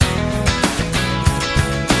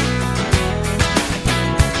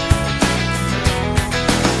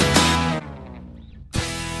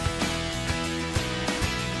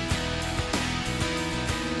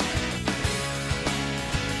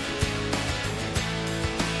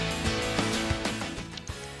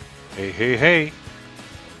Hey, hey, hey.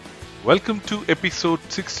 Welcome to episode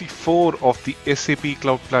 64 of the SAP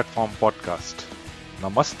Cloud Platform podcast.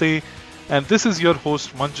 Namaste, and this is your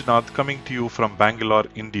host Manjunath coming to you from Bangalore,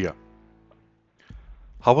 India.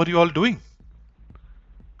 How are you all doing?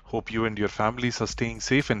 Hope you and your families are staying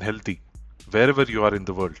safe and healthy wherever you are in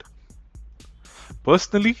the world.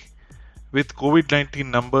 Personally, with COVID 19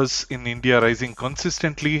 numbers in India rising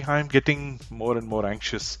consistently, I am getting more and more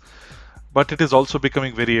anxious. But it is also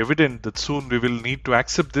becoming very evident that soon we will need to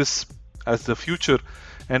accept this as the future,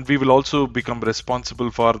 and we will also become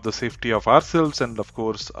responsible for the safety of ourselves and, of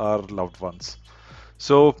course, our loved ones.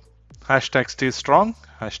 So, hashtag stay strong,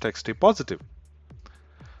 hashtag stay positive.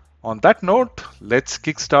 On that note, let's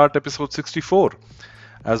kickstart episode 64.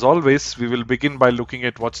 As always, we will begin by looking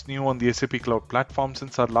at what's new on the SAP Cloud Platform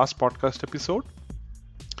since our last podcast episode.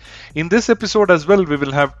 In this episode as well, we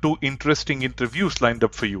will have two interesting interviews lined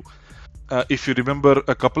up for you. If you remember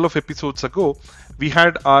a couple of episodes ago, we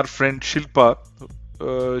had our friend Shilpa,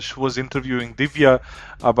 she was interviewing Divya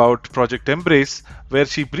about Project Embrace, where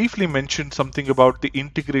she briefly mentioned something about the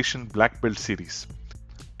Integration Black Belt series.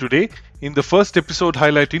 Today, in the first episode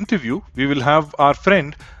highlight interview, we will have our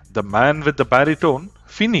friend, the man with the baritone,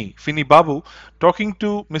 Fini Babu, talking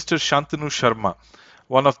to Mr. Shantanu Sharma,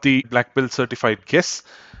 one of the Black Belt certified guests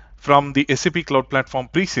from the SAP Cloud Platform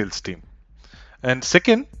pre-sales team. And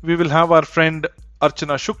second, we will have our friend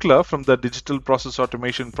Archana Shukla from the Digital Process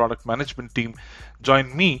Automation Product Management team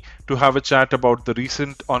join me to have a chat about the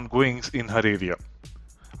recent ongoings in her area.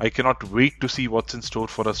 I cannot wait to see what's in store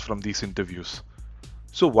for us from these interviews.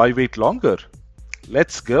 So why wait longer?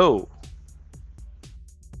 Let's go.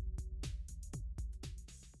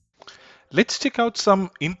 Let's check out some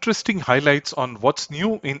interesting highlights on what's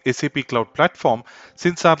new in SAP Cloud Platform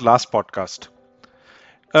since our last podcast.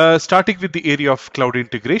 Starting with the area of cloud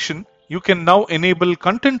integration, you can now enable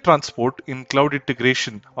content transport in cloud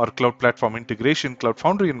integration or cloud platform integration, Cloud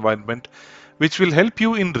Foundry environment, which will help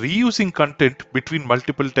you in reusing content between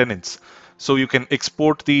multiple tenants. So you can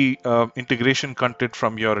export the integration content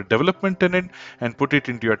from your development tenant and put it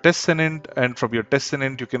into your test tenant, and from your test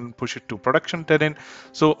tenant you can push it to production tenant.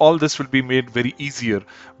 So all this will be made very easier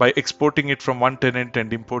by exporting it from one tenant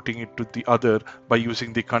and importing it to the other by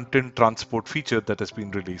using the content transport feature that has been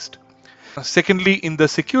released. Secondly, in the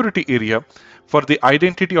security area, for the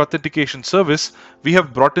identity authentication service, we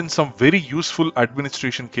have brought in some very useful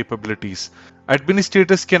administration capabilities.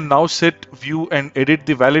 Administrators can now set, view, and edit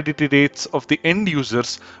the validity dates of the end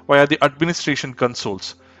users via the administration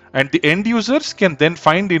consoles. And the end users can then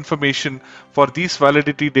find information for these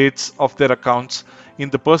validity dates of their accounts in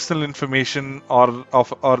the personal information or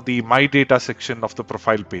the My Data section of the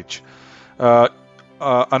profile page.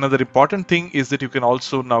 Another important thing is that you can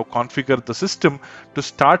also now configure the system to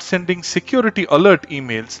start sending security alert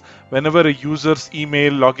emails whenever a user's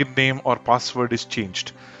email, login name, or password is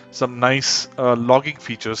changed. Some nice logging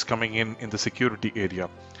features coming in the security area.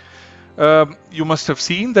 You must have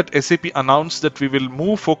seen that SAP announced that we will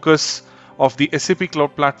move focus of the SAP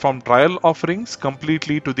Cloud Platform trial offerings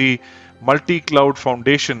completely to the multi-cloud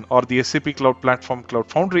foundation or the SAP Cloud Platform Cloud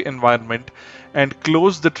Foundry environment and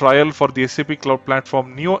close the trial for the SAP Cloud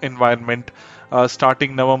Platform Neo environment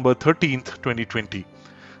starting November 13th, 2020.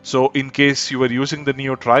 So in case you are using the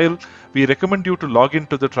Neo trial, we recommend you to log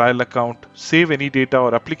into the trial account, save any data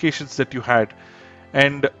or applications that you had,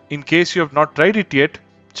 and in case you have not tried it yet,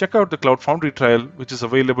 check out the Cloud Foundry trial, which is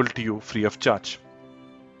available to you free of charge.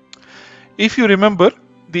 If you remember,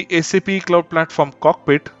 the SAP Cloud Platform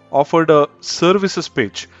Cockpit offered a services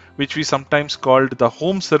page, which we sometimes called the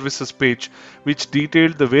home services page, which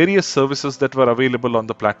detailed the various services that were available on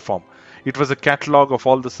the platform. It was a catalog of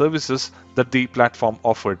all the services that the platform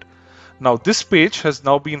offered. Now this page has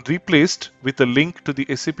now been replaced with a link to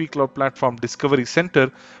the SAP Cloud Platform Discovery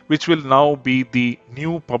Center, which will now be the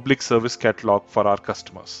new public service catalog for our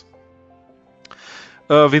customers.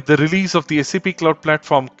 With the release of the SAP Cloud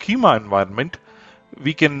Platform Kyma environment,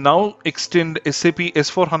 we can now extend SAP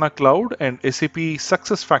S4HANA Cloud and SAP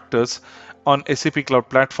SuccessFactors on SAP Cloud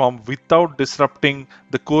Platform without disrupting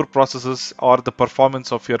the core processes or the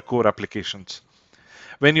performance of your core applications.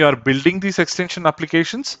 When you are building these extension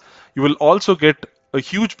applications, you will also get a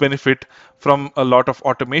huge benefit from a lot of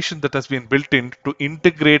automation that has been built in to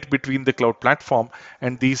integrate between the cloud platform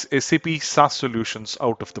and these SAP SaaS solutions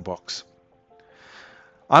out of the box.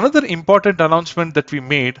 Another important announcement that we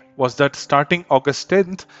made was that starting August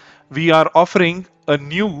 10th, we are offering a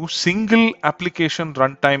new single application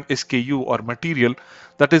runtime SKU or material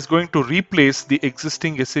that is going to replace the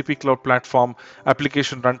existing SAP Cloud Platform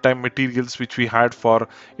application runtime materials which we had for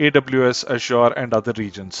AWS, Azure, and other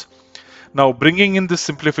regions. Now, bringing in this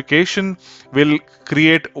simplification will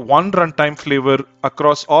create one runtime flavor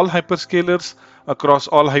across all hyperscalers, across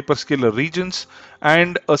all hyperscaler regions,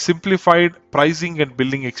 and a simplified pricing and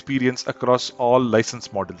billing experience across all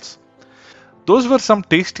license models. Those were some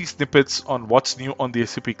tasty snippets on what's new on the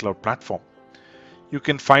SAP Cloud Platform. You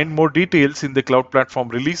can find more details in the Cloud Platform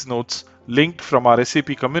release notes linked from our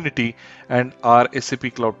SAP community and our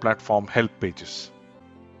SAP Cloud Platform help pages.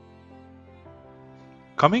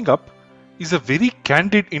 Coming up is a very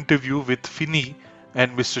candid interview with Fini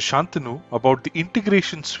and Mr. Shantanu about the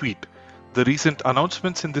integration suite, the recent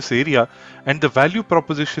announcements in this area, and the value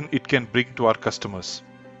proposition it can bring to our customers.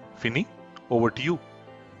 Fini, over to you.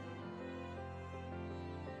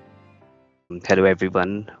 Hello,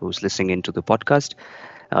 everyone who's listening into the podcast.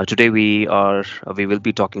 Today we will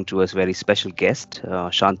be talking to a very special guest,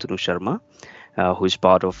 Shantanu Sharma, who is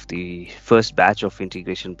part of the first batch of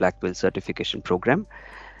Integration Black Belt Certification Program.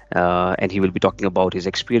 And he will be talking about his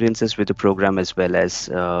experiences with the program as well as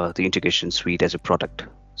the integration suite as a product.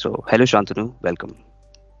 So, hello, Shantanu. Welcome.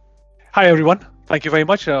 Hi, everyone. Thank you very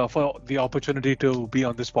much for the opportunity to be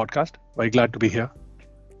on this podcast. Very glad to be here.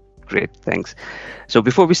 Great, thanks. So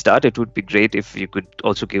before we start, it would be great if you could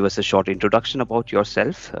also give us a short introduction about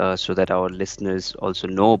yourself so that our listeners also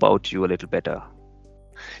know about you a little better.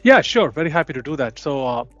 Yeah, sure. Very happy to do that.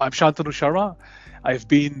 So I'm Shantanu Sharma. I've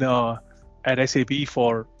been at SAP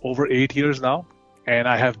for over 8 years now, and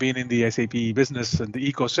I have been in the SAP business and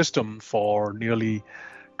the ecosystem for nearly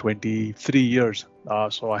 23 years.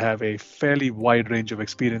 So I have a fairly wide range of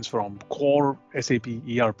experience from core SAP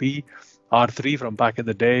ERP, R3 from back in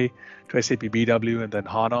the day, to SAP BW and then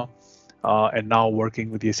HANA, and now working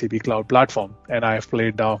with the SAP Cloud Platform. And I have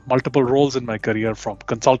played multiple roles in my career, from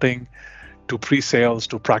consulting to pre-sales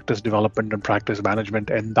to practice development and practice management.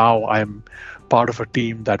 And now I'm part of a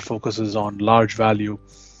team that focuses on large value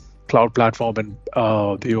cloud platform and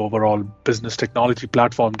the overall business technology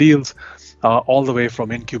platform deals, all the way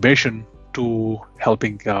from incubation to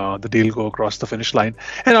helping the deal go across the finish line,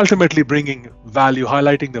 and ultimately bringing value,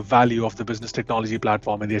 highlighting the value of the business technology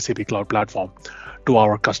platform and the SAP Cloud Platform to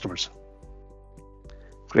our customers.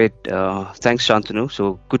 Great. Thanks, Shantanu.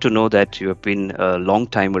 So good to know that you have been a long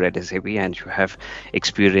timer at SAP and you have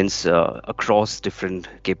experience across different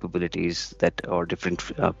capabilities or different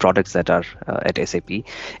products that are at SAP.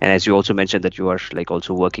 And as you also mentioned that you are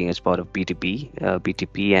also working as part of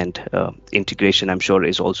BTP and integration, I'm sure,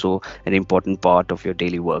 is also an important part of your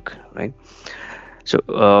daily work, right? So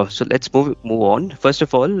let's move on. First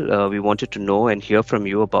of all, we wanted to know and hear from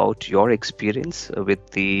you about your experience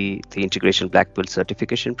with the Integration Black Belt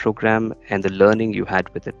Certification Program and the learning you had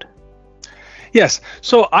with it. Yes.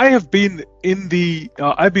 So I have been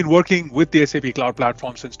I've been working with the SAP Cloud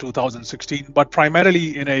Platform since 2016, but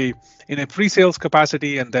primarily in a pre-sales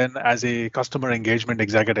capacity and then as a customer engagement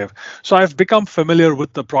executive. So I've become familiar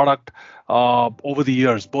with the product over the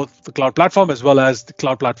years, both the Cloud Platform as well as the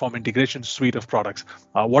Cloud Platform Integration Suite of products,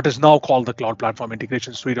 what is now called the Cloud Platform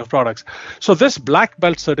Integration Suite of products. So this Black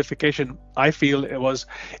Belt certification, I feel it was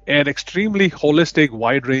an extremely holistic,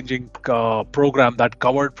 wide-ranging program that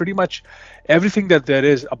covered pretty much everything that there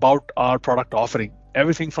is about our product offering,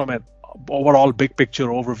 everything from an overall big picture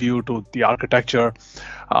overview to the architecture,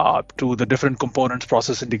 to the different components,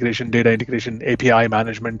 process integration, data integration, API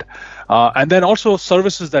management, and then also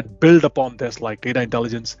services that build upon this, like data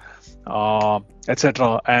intelligence,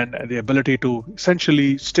 etc., and the ability to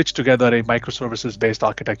essentially stitch together a microservices-based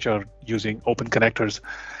architecture using open connectors,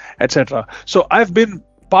 etc. So I've been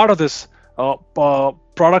part of this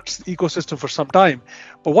products ecosystem for some time,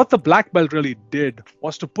 but what the Black Belt really did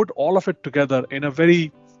was to put all of it together in a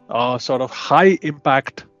very sort of high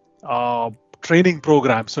impact training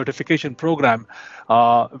program, certification program,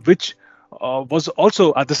 which was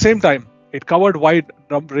also at the same time, it covered wide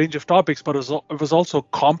range of topics, but it was also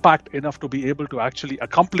compact enough to be able to actually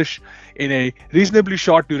accomplish in a reasonably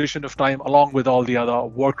short duration of time, along with all the other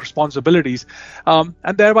work responsibilities,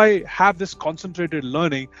 and thereby have this concentrated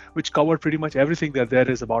learning, which covered pretty much everything that there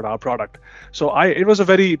is about our product. So it was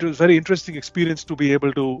very interesting experience to be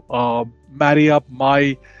able to marry up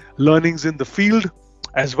my learnings in the field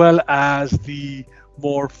as well as the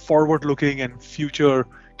more forward-looking and future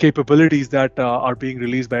capabilities that are being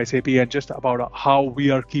released by SAP, and just about how we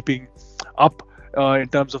are keeping up in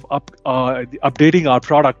terms of updating our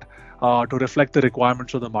product to reflect the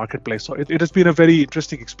requirements of the marketplace. So it has been a very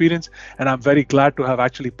interesting experience, and I'm very glad to have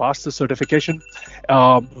actually passed the certification.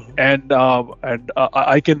 And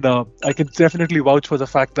I can definitely vouch for the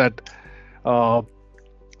fact that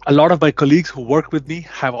a lot of my colleagues who work with me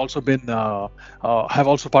have also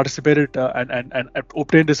participated and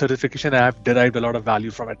obtained the certification, and have derived a lot of value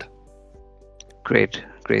from it. Great,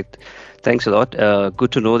 great. Thanks a lot.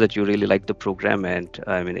 Good to know that you really like the program, and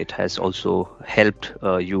I mean, it has also helped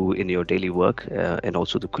you in your daily work and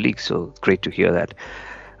also the colleagues. So great to hear that.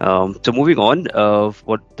 So moving on,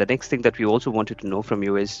 what the next thing that we also wanted to know from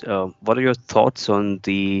you is what are your thoughts on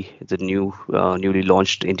the newly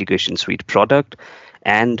launched Integration Suite product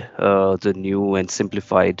and the new and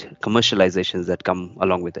simplified commercializations that come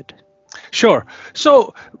along with it? Sure.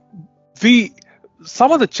 So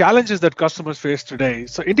some of the challenges that customers face today.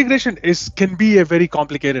 So integration can be a very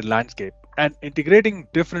complicated landscape, and integrating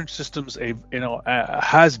different systems,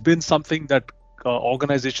 has been something that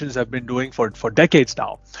organizations have been doing for decades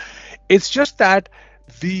now. It's just that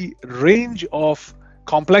the range of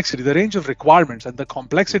complexity, the range of requirements, and the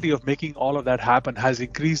complexity of making all of that happen has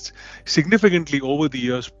increased significantly over the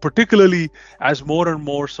years, particularly as more and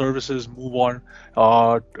more services move on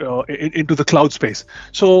into the cloud space.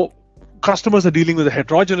 So customers are dealing with a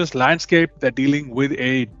heterogeneous landscape. They're dealing with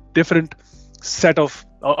a different set of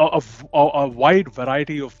a wide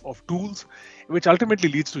variety of tools, which ultimately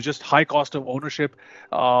leads to just high cost of ownership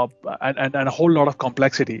and a whole lot of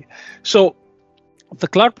complexity. So the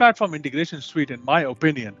Cloud Platform Integration Suite, in my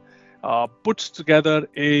opinion, puts together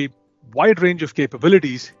a wide range of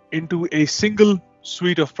capabilities into a single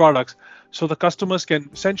suite of products, so the customers can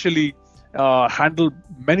essentially handle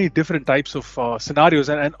many different types of scenarios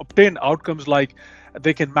and obtain outcomes like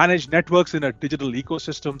they can manage networks in a digital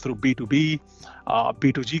ecosystem through B2B,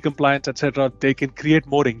 B2G compliance, etc. They can create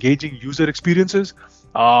more engaging user experiences,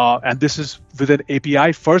 and this is with an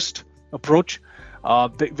API-first approach,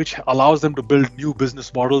 which allows them to build new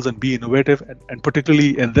business models and be innovative. And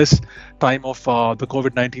particularly in this time of the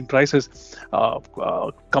COVID-19 crisis,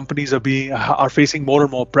 companies are facing more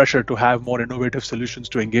and more pressure to have more innovative solutions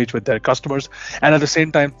to engage with their customers. And at the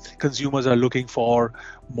same time, consumers are looking for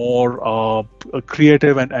more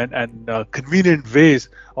creative and convenient ways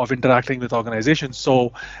of interacting with organizations.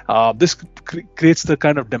 So this creates the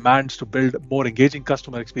kind of demands to build more engaging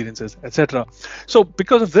customer experiences, etc. So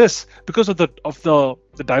because of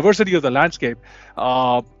the diversity of the landscape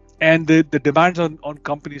and the demands on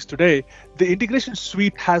companies today, the Integration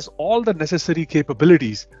Suite has all the necessary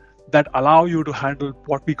capabilities that allow you to handle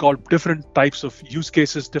what we call different types of use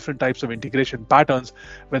cases, different types of integration patterns,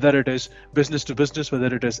 whether it is business to business, whether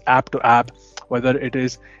it is app to app, whether it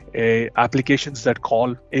is applications that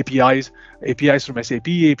call APIs from SAP,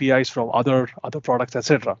 APIs from other products,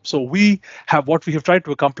 etc. So what we have tried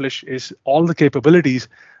to accomplish is all the capabilities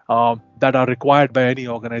that are required by any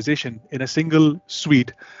organization in a single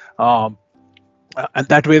suite. And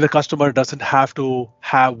that way the customer doesn't have to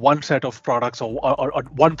have one set of products or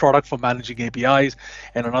one product for managing APIs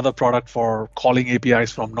and another product for calling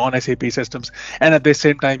APIs from non-SAP systems, and at the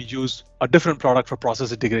same time use a different product for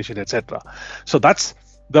process integration, etc. So that's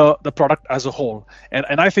the product as a whole.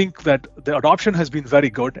 And I think that the adoption has been very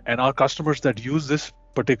good, and our customers that use this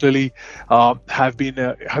particularly have been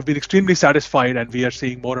extremely satisfied, and we are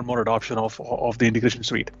seeing more and more adoption of the Integration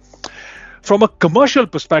Suite. From a commercial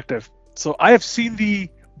perspective, so I have seen the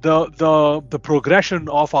progression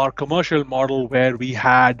of our commercial model where we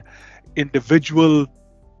had individual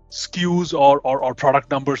SKUs or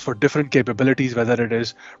product numbers for different capabilities, whether it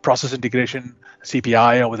is process integration,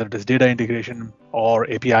 CPI, or whether it is data integration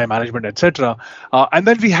or API management, etc. And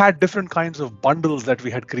then we had different kinds of bundles that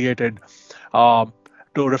we had created to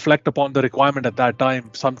reflect upon the requirement at that time.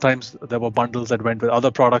 Sometimes there were bundles that went with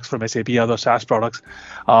other products from SAP, other SaaS products.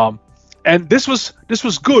 And this was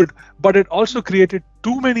good, but it also created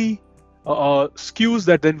too many SKUs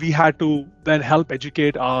that then we had to then help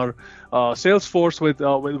educate our sales force with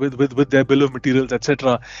their bill of materials,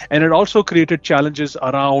 etc. And it also created challenges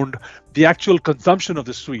around the actual consumption of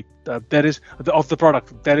the suite. There is of the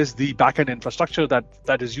product. There is the backend infrastructure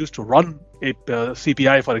that is used to run a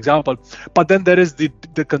CPI, for example. But then there is the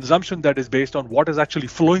consumption that is based on what is actually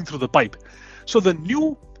flowing through the pipe. So the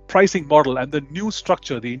new pricing model and the new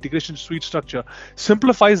structure, the Integration Suite structure,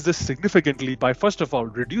 simplifies this significantly by, first of all,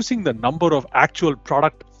 reducing the number of actual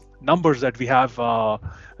product numbers that we have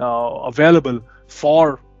available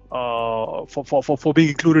for being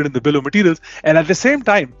included in the bill of materials, and at the same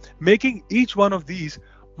time making each one of these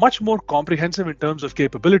much more comprehensive in terms of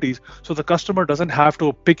capabilities, so the customer doesn't have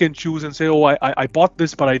to pick and choose and say, oh, I bought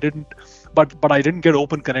this, but I didn't get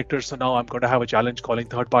open connectors, so now I'm going to have a challenge calling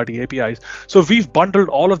third-party APIs. So we've bundled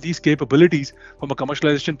all of these capabilities from a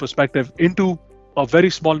commercialization perspective into a very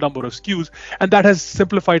small number of SKUs, and that has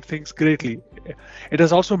simplified things greatly. It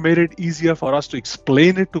has also made it easier for us to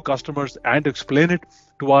explain it to customers and explain it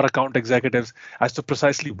to our account executives as to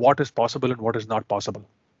precisely what is possible and what is not possible.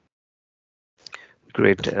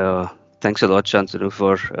 Great. Thanks a lot, Shantanu,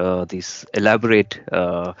 for this elaborate,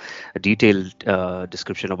 detailed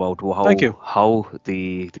description about Thank you. how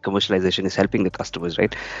the commercialization is helping the customers,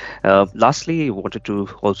 right? Lastly, I wanted to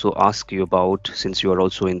also ask you about, since you are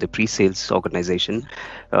also in the pre-sales organization,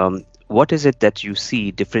 what is it that you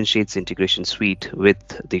see differentiates Integration Suite with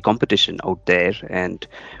the competition out there, and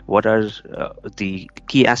what are the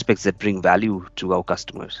key aspects that bring value to our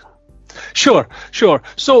customers? Sure.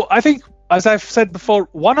 So I think, as I've said before,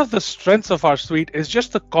 one of the strengths of our suite is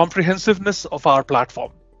just the comprehensiveness of our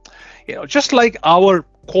platform. Just like our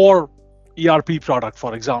core ERP product,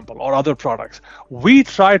 for example, or other products, we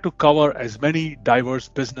try to cover as many diverse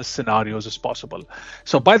business scenarios as possible.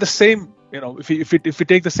 So by the same, if we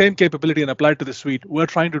take the same capability and apply it to the suite, we're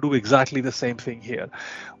trying to do exactly the same thing here.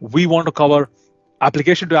 We want to cover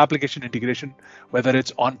application to application integration, whether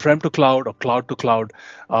it's on-prem to cloud or cloud to cloud,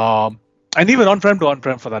 and even on-prem to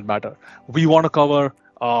on-prem for that matter. We want to cover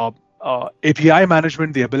API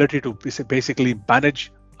management, the ability to basically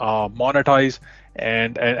manage, monetize,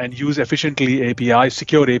 and use efficiently APIs,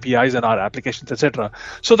 secure APIs in our applications, etc.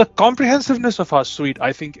 So the comprehensiveness of our suite,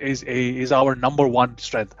 I think, is our number one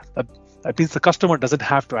strength. That means the customer doesn't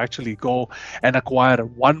have to actually go and acquire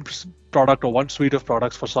one product or one suite of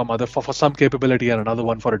products for some other for some capability and another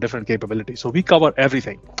one for a different capability. So we cover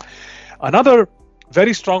everything. Another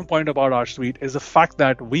very strong point about our suite is the fact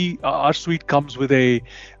that our suite comes with a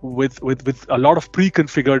lot of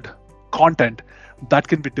pre-configured content that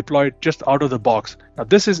can be deployed just out of the box. Now,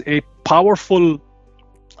 this is a powerful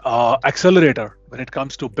accelerator when it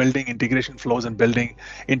comes to building integration flows and building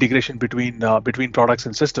integration between products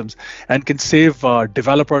and systems, and can save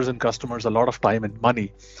developers and customers a lot of time and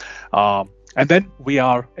money. And then we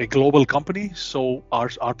are a global company, so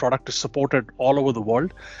our product is supported all over the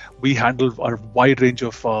world. We handle a wide range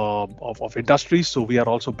of industries, so we are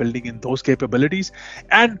also building in those capabilities.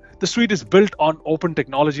 And the suite is built on open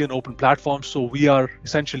technology and open platforms, so we are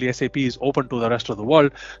essentially, SAP is open to the rest of the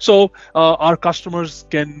world. So our customers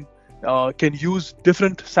can use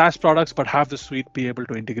different SaaS products, but have the suite be able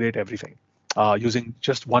to integrate everything using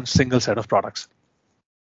just one single set of products.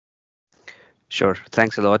 Sure.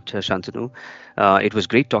 Thanks a lot, Shantanu. It was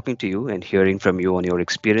great talking to you and hearing from you on your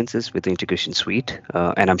experiences with the Integration Suite.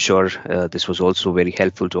 And I'm sure this was also very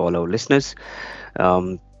helpful to all our listeners.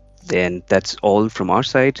 Then that's all from our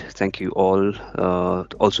side. Thank you all,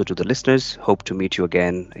 also to the listeners. Hope to meet you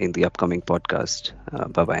again in the upcoming podcast.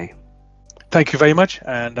 Bye-bye. Thank you very much,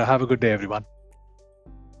 and have a good day, everyone.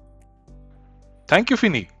 Thank you,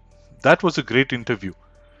 Fini. That was a great interview.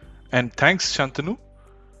 And thanks, Shantanu.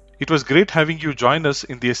 It was great having you join us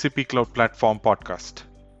in the SAP Cloud Platform podcast.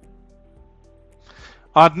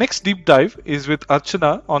 Our next deep dive is with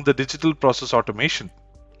Archana on the digital process automation.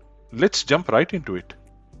 Let's jump right into it.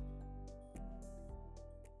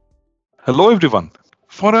 Hello, everyone.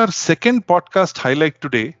 For our second podcast highlight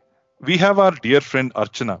today, we have our dear friend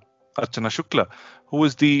Archana Shukla, who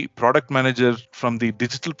is the product manager from the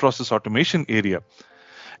digital process automation area.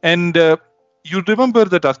 And you remember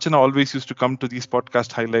that Archana always used to come to these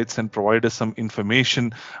podcast highlights and provide us some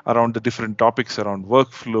information around the different topics around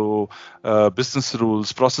workflow, business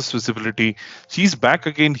rules, process visibility. She's back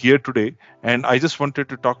again here today, and I just wanted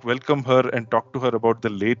to welcome her and talk to her about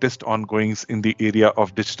the latest ongoings in the area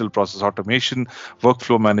of digital process automation,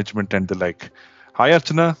 workflow management, and the like. Hi,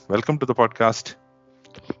 Archana. Welcome to the podcast.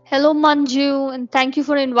 Hello, Manju, and thank you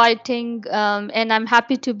for inviting. And I'm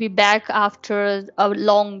happy to be back after a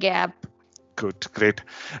long gap. Good, great.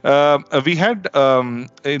 We had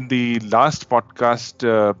in the last podcast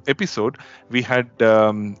episode, we had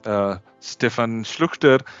Stefan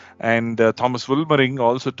Schluchter and Thomas Wilmering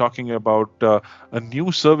also talking about a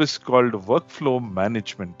new service called Workflow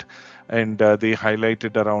Management. And they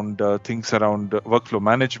highlighted around things around workflow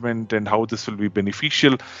management and how this will be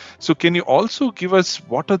beneficial. So can you also give us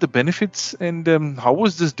what are the benefits and how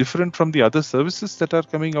is this different from the other services that are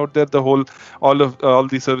coming out there? All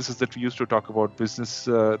the services that we used to talk about, business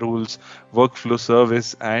rules, workflow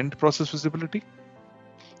service, and process visibility?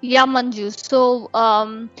 Yeah, Manju. So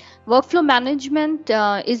Workflow Management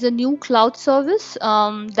is a new cloud service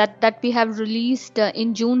that we have released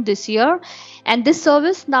in June this year. And this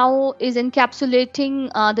service now is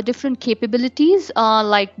encapsulating the different capabilities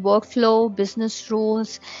like workflow, business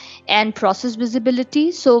rules, and process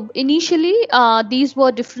visibility. So initially, these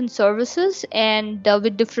were different services and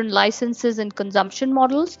with different licenses and consumption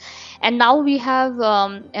models. And now we have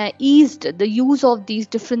eased the use of these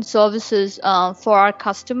different services for our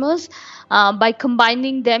customers customers by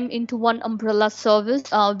combining them into one umbrella service,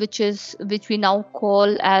 which we now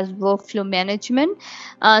call as workflow management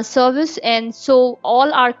service. And so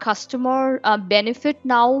all our customer benefit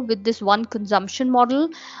now with this one consumption model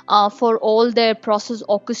for all their process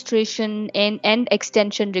orchestration and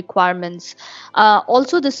extension requirements.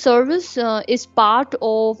 Also, the service is part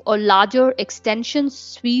of a larger extension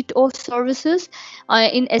suite of services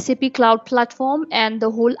in SAP Cloud Platform, and the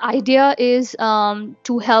whole idea is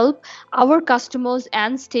to help our customers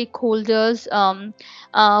and stakeholders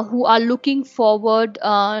who are looking forward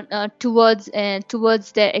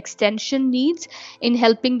towards their extension needs, in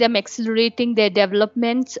helping them accelerating their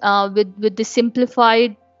developments with the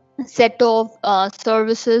simplified set of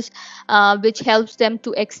services which helps them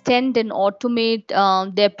to extend and automate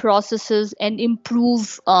their processes and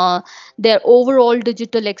improve their overall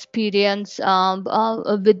digital experience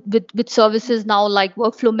with services now like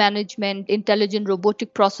workflow management, intelligent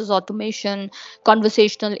robotic process automation,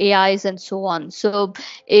 conversational AIs, and so on. So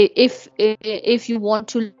if you want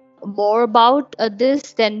to more about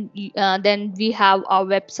this, then we have our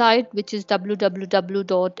website, which is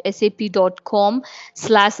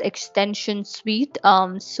www.sap.com/extension suite.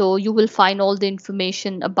 So you will find all the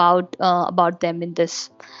information about them in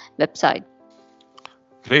this website.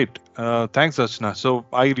 Great. Thanks, Archana. So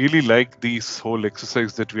I really like this whole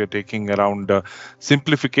exercise that we are taking around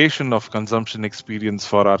simplification of consumption experience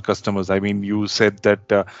for our customers. I mean, you said that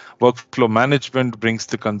workflow management brings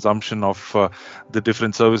the consumption of the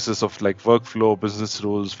different services of like workflow, business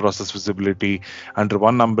rules, process visibility under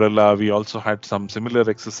one umbrella. We also had some similar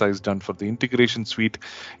exercise done for the integration suite.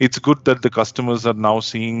 It's good that the customers are now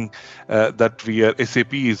seeing that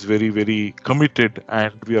SAP is very, very committed,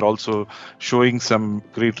 and we are also showing some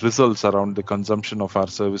great results around the consumption of our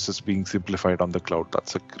services being simplified on the cloud.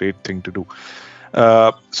 That's a great thing to do.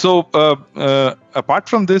 So apart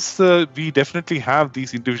from this, we definitely have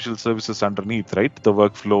these individual services underneath, right? The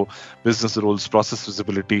workflow, business rules, process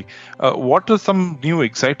visibility. What are some new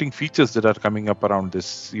exciting features that are coming up around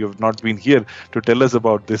this? You have not been here to tell us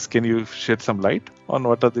about this. Can you shed some light on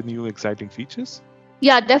what are the new exciting features?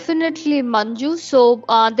 Yeah, definitely, Manju. So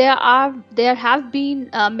there have been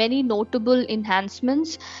many notable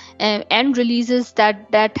enhancements and releases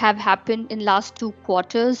that have happened in last 2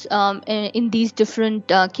 quarters in these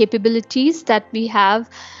different capabilities that we have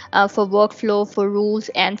for workflow, for rules,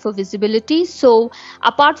 and for visibility. So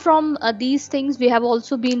apart from these things, we have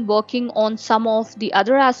also been working on some of the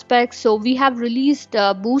other aspects. So we have released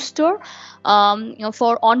Booster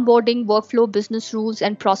for onboarding workflow, business rules,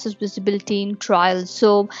 and process visibility in trials.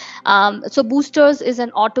 So Boosters is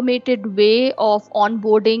an automated way of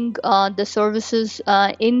onboarding the services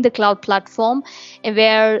in the cloud platform,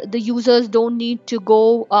 where the users don't need to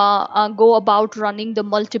go about running the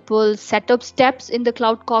multiple setup steps in the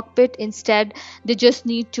cloud cockpit. Instead, they just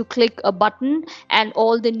need to click a button, and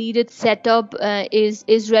all the needed setup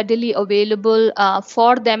is readily available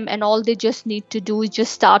for them, and all they just need to do is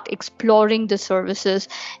just start exploring the services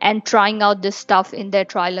and trying out this stuff in their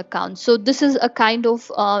trial account. So this is a kind of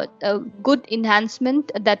a good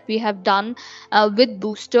enhancement that we have done with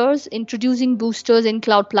Boosters, introducing Boosters in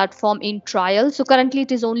cloud platform in trial. So currently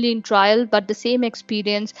it is only in trial, but the same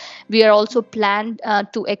experience we are also planned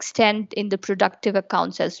to extend in the productive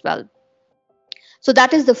accounts as well. So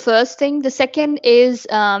that is the first thing. The second is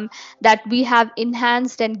that we have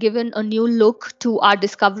enhanced and given a new look to our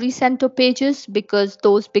Discovery Center pages, because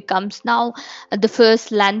those becomes now the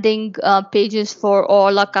first landing pages for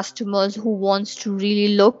all our customers who wants to really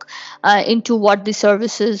look into what the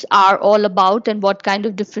services are all about and what kind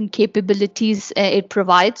of different capabilities it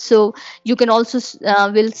provides. So you can also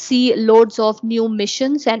will see loads of new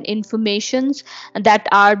missions and informations that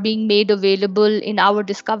are being made available in our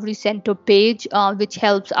Discovery Center page, which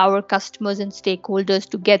helps our customers and stakeholders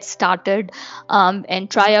to get started and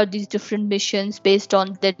try out these different missions based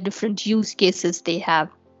on the different use cases they have.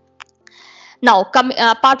 Now,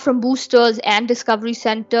 apart from Boosters and Discovery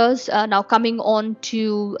Centers, now coming on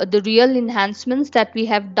to the real enhancements that we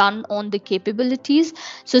have done on the capabilities.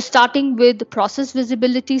 So starting with the process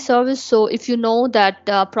visibility service. So if you know that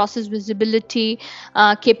process visibility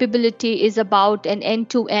capability is about an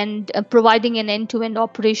end-to-end, providing an end-to-end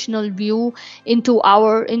operational view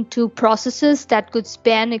into processes that could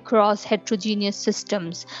span across heterogeneous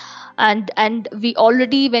systems. and we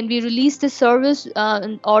already, when we released the service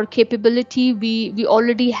or capability, we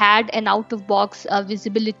already had an out of box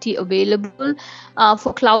visibility available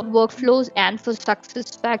for cloud workflows and for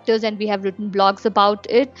success factors, and we have written blogs about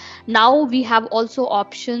it. Now we have also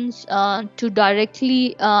options to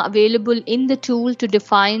directly available in the tool to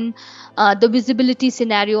define the visibility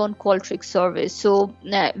scenario on Qualtrics service. So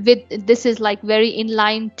with this is like very in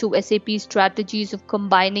line to SAP strategies of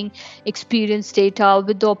combining experience data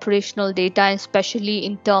with the operational data, especially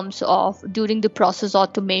in terms of during the process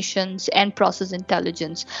automations and process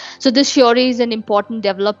intelligence. So this sure is an important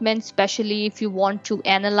development, especially if you want to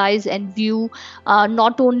analyze and view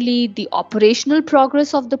not only the operational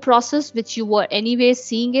progress of the process, which you were anyway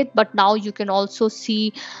seeing it, but now you can also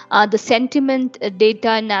see the sentiment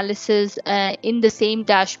data analysis in the same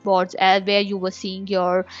dashboards where you were seeing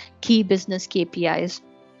your key business KPIs.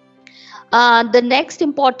 The next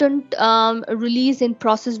important release in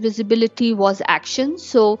process visibility was action.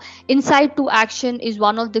 So insight to action is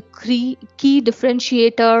one of the key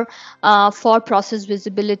differentiator for process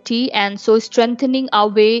visibility, and so strengthening our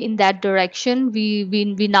way in that direction.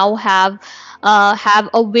 We now have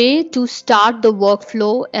a way to start the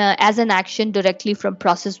workflow as an action directly from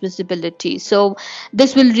process visibility. So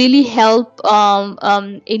this will really help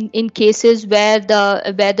in cases where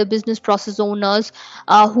the business process owners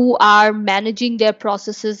who are managing their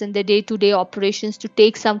processes and their day-to-day operations to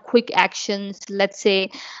take some quick actions. Let's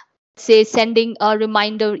say sending a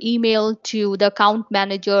reminder email to the account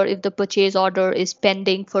manager if the purchase order is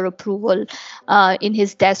pending for approval in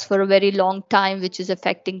his desk for a very long time, which is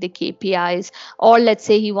affecting the KPIs. Or let's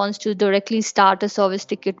say he wants to directly start a service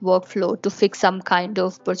ticket workflow to fix some kind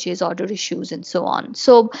of purchase order issues and so on.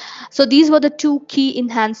 So these were the two key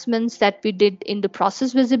enhancements that we did in the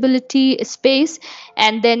process visibility space.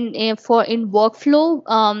 And then in workflow,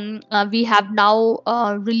 we have now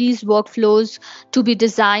released workflows to be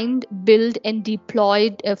designed, built, and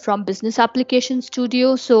deployed from Business Application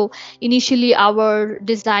Studio. So initially our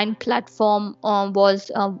design platform was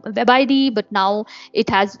WebID, but now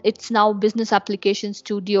it's now Business Application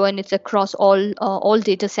Studio, and it's across all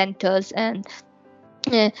data centers. And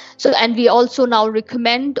and we also now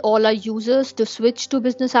recommend all our users to switch to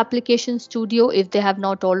Business Application Studio if they have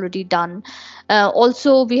not already done.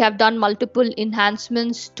 Also, we have done multiple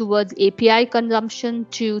enhancements towards API consumption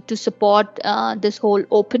to support this whole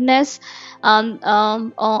openness of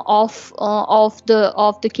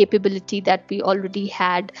the capability that we already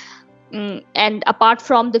had. And apart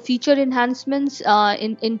from the feature enhancements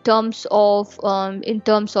in terms of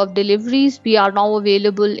deliveries, we are now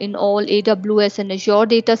available in all AWS and Azure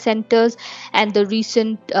data centers, and the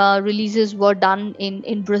recent releases were done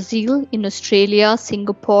in Brazil, in Australia,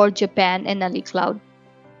 Singapore, Japan, and AliCloud.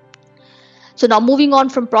 So now moving on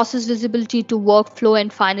from process visibility to workflow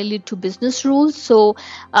and finally to business rules. So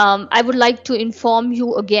I would like to inform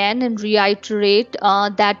you again and reiterate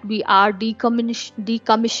that we are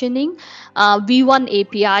decommissioning V1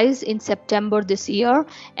 APIs in September this year.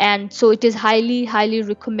 And so it is highly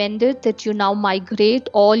recommended that you now migrate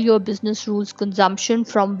all your business rules consumption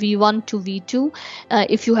from V1 to V2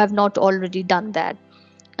 if you have not already done that.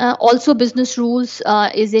 Also, Business Rules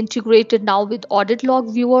is integrated now with Audit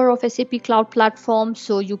Log Viewer of SAP Cloud Platform.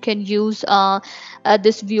 So you can use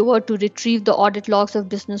this viewer to retrieve the audit logs of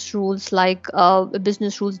Business Rules, like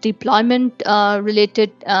Business Rules deployment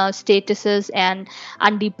related statuses and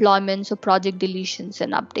undeployments or project deletions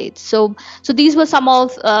and updates. So these were some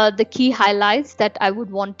of the key highlights that I would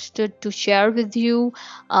want to share with you.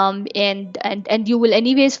 And you will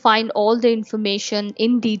anyways find all the information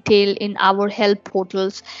in detail in our help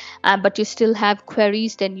portals. But you still have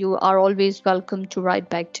queries, then you are always welcome to write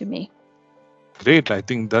back to me. Great. I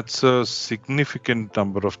think that's a significant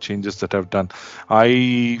number of changes that I've done.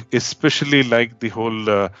 I especially like the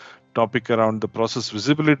whole topic around the process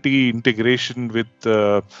visibility integration with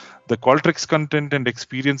the Qualtrics content and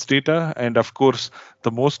experience data. And of course,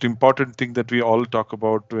 the most important thing that we all talk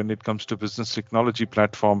about when it comes to business technology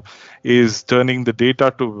platform is turning the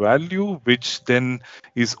data to value, which then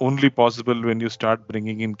is only possible when you start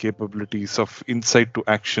bringing in capabilities of insight to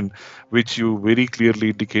action, which you very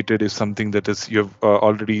clearly indicated is something that is you've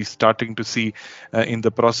already starting to see in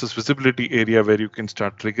the process visibility area, where you can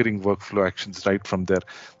start triggering workflow actions right from there.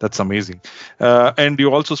 That's amazing. And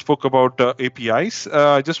you also spoke about APIs.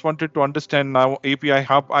 I just wanted to understand now API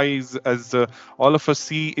Hub, as all of us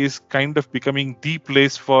see, is kind of becoming the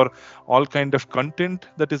place for all kind of content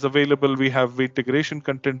that is available. We have integration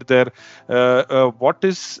content there. What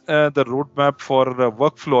is the roadmap for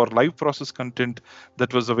workflow or live process content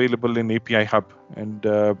that was available in API Hub, and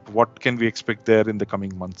what can we expect there in the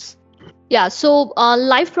coming months? Yeah, so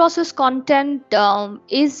live process content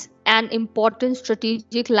is an important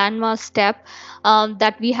strategic landmark step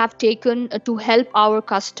that we have taken to help our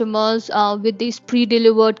customers with this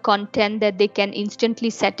pre-delivered content that they can instantly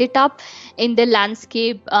set it up in the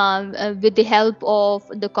landscape with the help of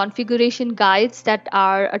the configuration guides that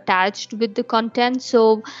are attached with the content.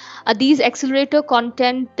 So these accelerator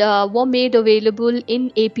content were made available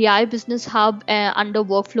in API Business Hub under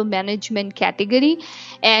workflow management category,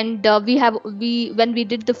 and we when we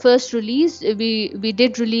did the first release, we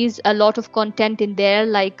did release a lot of content in there,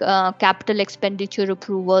 like capital expenditure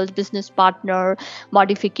approvals, business partner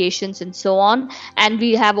modifications, and so on. And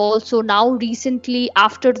we have also now recently,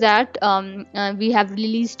 after that, we have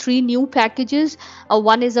released 3 new packages.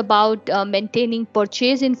 One is about maintaining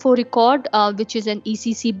purchase info record, which is an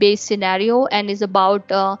ECC based scenario and is about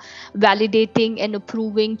validating and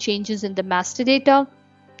approving changes in the master data.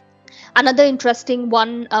 Another interesting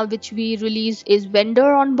one which we release is vendor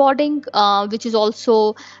onboarding, which is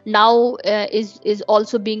also now is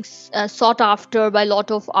also being sought after by a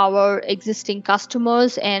lot of our existing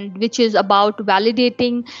customers, and which is about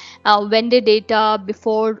validating vendor data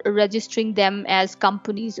before registering them as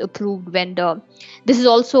company's approved vendor. This is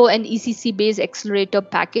also an ECC based accelerator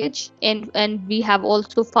package, and we have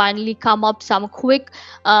also finally come up some quick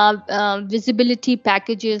visibility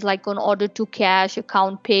packages, like on order to cash,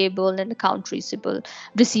 account payable, and account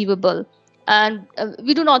receivable. And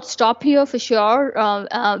we do not stop here, for sure.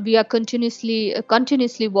 We are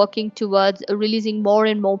continuously working towards releasing more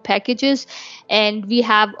and more packages, and we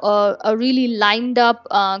have a really lined up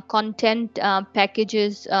content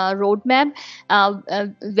packages roadmap,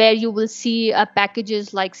 where you will see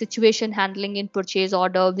packages like situation handling in purchase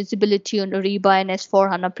order, visibility on Ariba and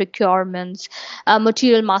S4HANA procurements,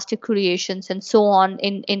 material master creations, and so on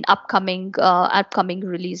in upcoming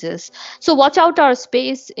releases. So watch out our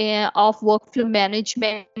space of workflow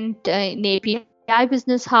management in API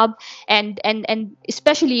Business Hub, and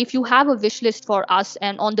especially if you have a wish list for us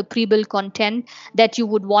and on the pre-built content that you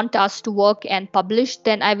would want us to work and publish,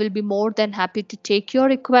 then I will be more than happy to take your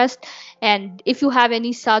request. And if you have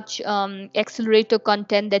any such accelerator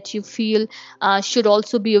content that you feel should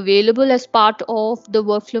also be available as part of the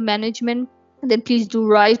workflow management, then please do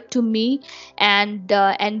write to me, and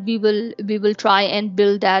we will try and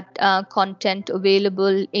build that content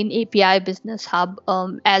available in API Business Hub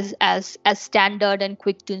as standard and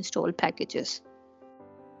quick to install packages.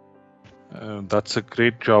 That's a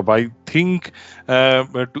great job. I think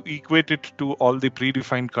to equate it to all the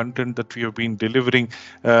predefined content that we have been delivering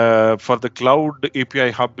for the cloud,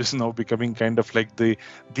 API Hub is now becoming kind of like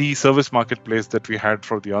the service marketplace that we had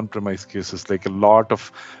for the on-premise cases, like a lot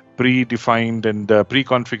of predefined and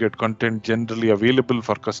pre-configured content generally available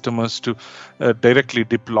for customers to directly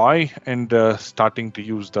deploy and starting to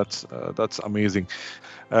use. That's amazing.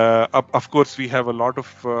 Of course, we have a lot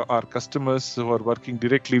of our customers who are working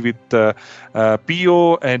directly with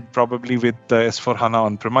PO and probably with S4HANA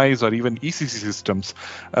on-premise or even ECC systems.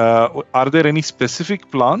 Are there any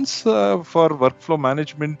specific plans for workflow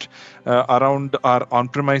management around our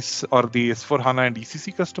on-premise or the S4HANA and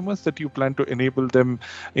ECC customers that you plan to enable them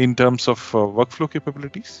in terms of workflow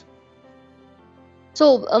capabilities?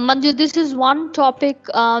 So, Manju, this is one topic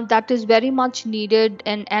that is very much needed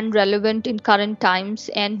and relevant in current times,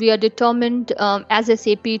 and we are determined as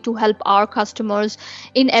SAP to help our customers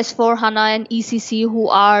in S4HANA and ECC who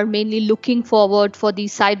are mainly looking forward for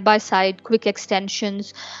these side-by-side quick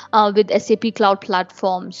extensions with SAP Cloud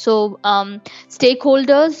Platform. So,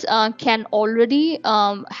 stakeholders can already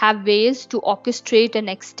have ways to orchestrate and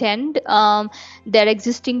extend their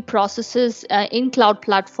existing processes in Cloud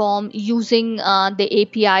Platform using the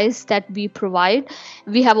APIs that we provide.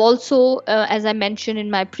 We have also, as I mentioned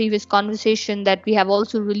in my previous conversation, that we have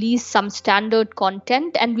also released some standard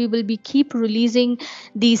content, and we will be keep releasing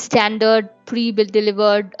these standard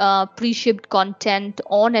pre-delivered, pre-shipped content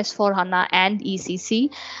on S4HANA and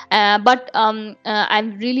ECC. But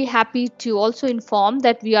I'm really happy to also inform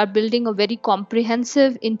that we are building a very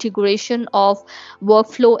comprehensive integration of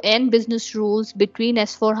workflow and business rules between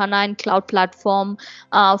S4HANA and Cloud Platform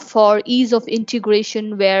for ease of integration,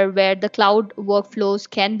 where the cloud workflows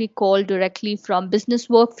can be called directly from business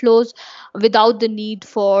workflows without the need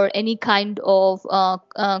for any kind of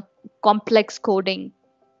complex coding.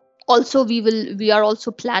 Also, we are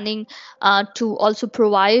also planning to also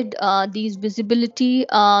provide these visibility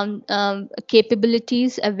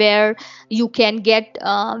capabilities where you can get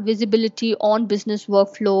visibility on business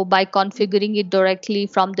workflow by configuring it directly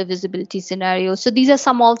from the visibility scenario. So these are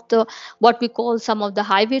some of the what we call some of the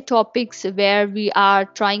highway topics where we are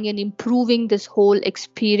trying and improving this whole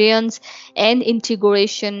experience and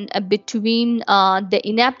integration between the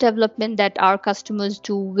in-app development that our customers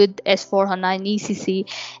do with S/4HANA and ECC,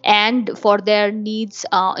 and for their needs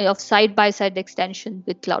of side-by-side extension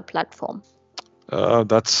with cloud platform.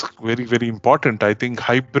 That's very, very important. I think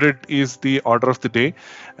hybrid is the order of the day.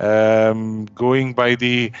 Going by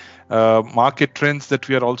the market trends that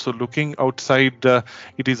we are also looking outside,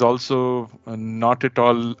 it is also not at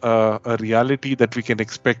all a reality that we can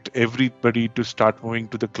expect everybody to start moving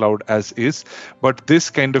to the cloud as is. But this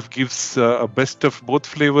kind of gives a best of both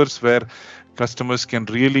flavors where customers can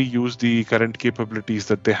really use the current capabilities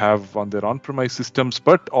that they have on their on-premise systems,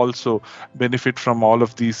 but also benefit from all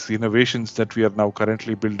of these innovations that we are now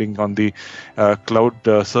currently building on the cloud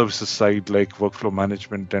services side, like workflow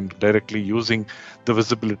management and directly using the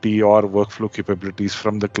visibility or workflow capabilities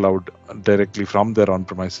from the cloud directly from their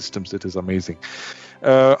on-premise systems. It is amazing.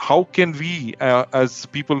 How can we, as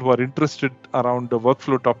people who are interested around the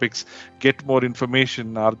workflow topics, get more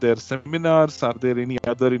information? Are there seminars? Are there any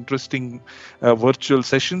other interesting virtual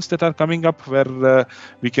sessions that are coming up where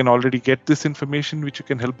we can already get this information, which you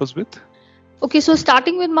can help us with? Okay, so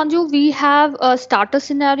starting with Manju, we have a starter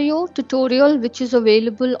scenario tutorial which is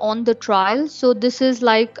available on the trial. So this is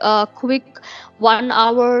like a quick 1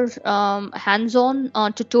 hour hands-on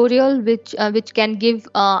tutorial which can give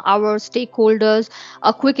our stakeholders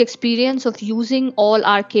a quick experience of using all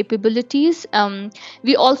our capabilities.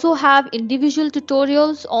 We also have individual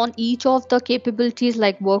tutorials on each of the capabilities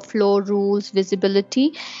like workflow, rules,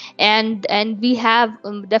 visibility, and we have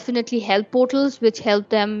definitely help portals which help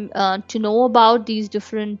them to know about these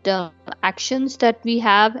different actions that we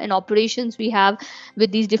have and operations we have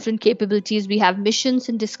with these different capabilities. We have missions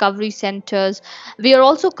and discovery centers. We are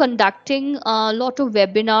also conducting a lot of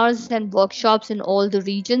webinars and workshops in all the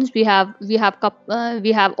regions. We have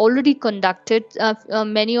already conducted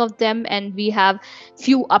many of them, and we have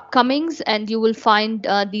few upcomings, and you will find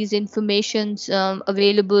these informations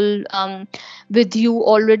available with you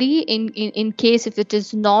already. In case if it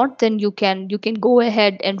is not, then you can go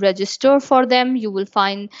ahead and register for them. You will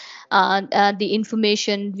find the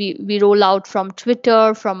information we roll out from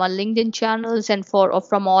Twitter, from our LinkedIn channels, and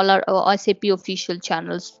from all our SAP official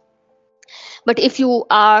channels. But if you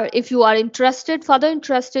are further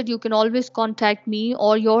interested, you can always contact me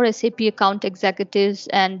or your SAP account executives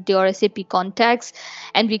and your SAP contacts,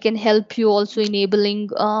 and we can help you also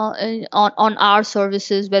enabling on our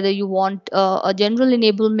services, whether you want a general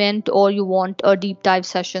enablement or you want a deep dive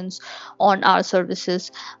sessions on our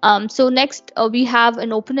services. So next we have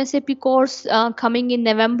an Open SAP course coming in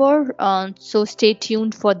November, so stay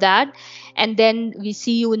tuned for that. And then we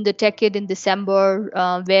see you in the TechEd in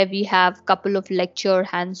December, where we have a couple of lecture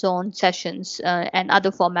hands-on sessions and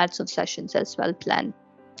other formats of sessions as well planned.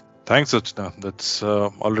 Thanks, Archana. That's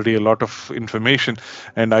already a lot of information.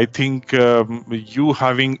 And I think you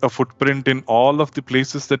having a footprint in all of the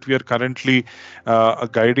places that we are currently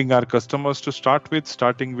guiding our customers to start with,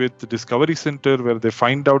 starting with the Discovery Center, where they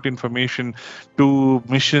find out information, to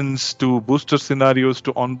missions, to booster scenarios,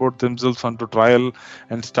 to onboard themselves onto trial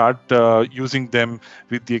and start using them,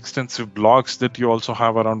 with the extensive blogs that you also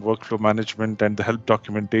have around workflow management and the help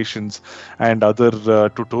documentations and other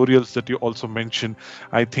tutorials that you also mentioned.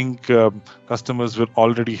 I think customers will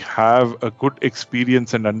already have a good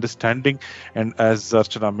experience and understanding, and as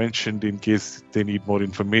Archana mentioned, in case they need more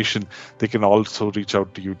information, they can also reach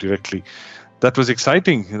out to you directly. That was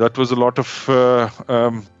exciting. That was a lot of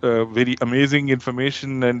very amazing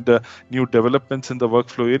information and new developments in the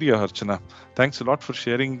workflow area, Archana. Thanks a lot for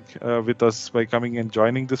sharing with us by coming and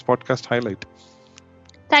joining this podcast highlight.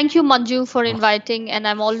 Thank you, Manju, for inviting, and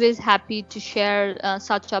I'm always happy to share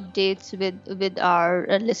such updates with our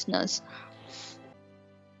listeners.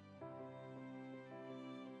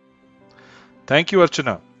 Thank you,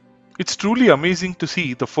 Archana. It's truly amazing to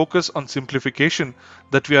see the focus on simplification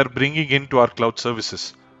that we are bringing into our cloud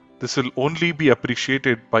services. This will only be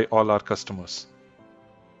appreciated by all our customers.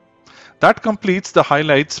 That completes the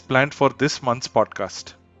highlights planned for this month's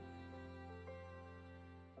podcast.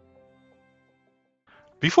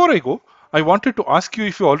 Before I go, I wanted to ask you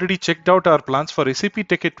if you already checked out our plans for SAP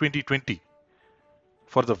TechEd 2020.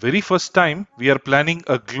 For the very first time, we are planning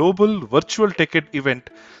a global virtual TechEd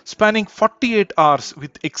event spanning 48 hours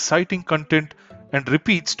with exciting content and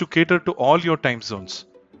repeats to cater to all your time zones.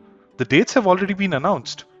 The dates have already been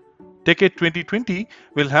announced. TechEd 2020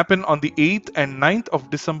 will happen on the 8th and 9th of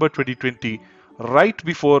December 2020, right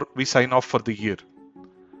before we sign off for the year.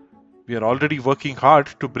 We are already working hard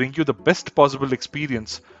to bring you the best possible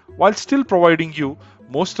experience while still providing you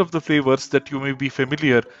most of the flavors that you may be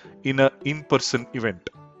familiar in an in-person event.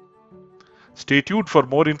 Stay tuned for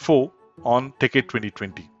more info on TechEd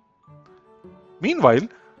 2020. Meanwhile,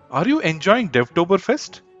 are you enjoying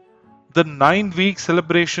Devtoberfest? The 9-week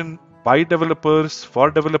celebration by developers for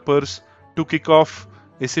developers to kick off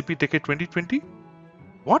SAP TechEd 2020?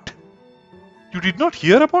 What? You did not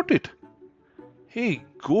hear about it? Hey,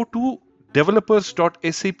 go to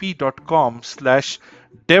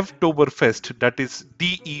developers.sap.com/devtoberfest, that is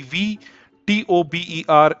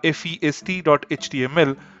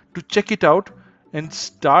DEVTOBERFEST.html, to check it out and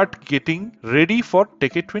start getting ready for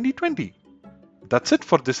TechEd 2020. That's it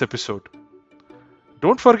for this episode.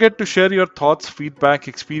 Don't forget to share your thoughts, feedback,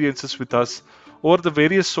 experiences with us over the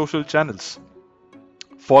various social channels.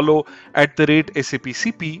 Follow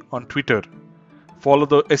 @SAPCP on Twitter. Follow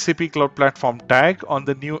the SAP Cloud Platform tag on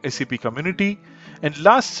the new SAP community. And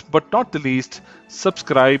last but not the least,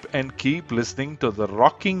 subscribe and keep listening to the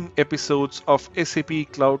rocking episodes of SAP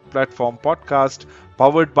Cloud Platform podcast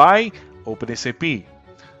powered by OpenSAP.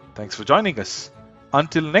 Thanks for joining us.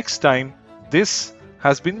 Until next time, this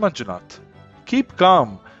has been Manjunath. Keep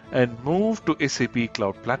calm and move to SAP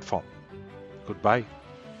Cloud Platform. Goodbye.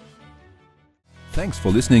 Thanks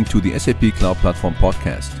for listening to the SAP Cloud Platform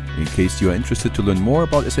podcast. In case you are interested to learn more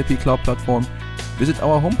about SAP Cloud Platform, visit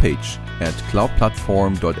our homepage at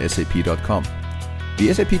cloudplatform.sap.com.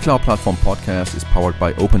 The SAP Cloud Platform podcast is powered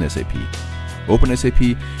by OpenSAP.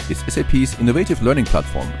 OpenSAP is SAP's innovative learning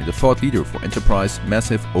platform and a thought leader for enterprise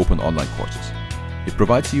massive open online courses. It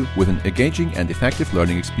provides you with an engaging and effective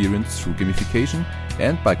learning experience through gamification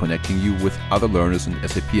and by connecting you with other learners and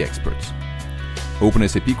SAP experts.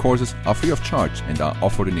 OpenSAP courses are free of charge and are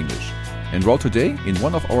offered in English. Enroll today in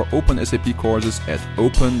one of our OpenSAP courses at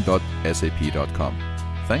open.sap.com.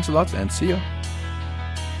 Thanks a lot and see ya!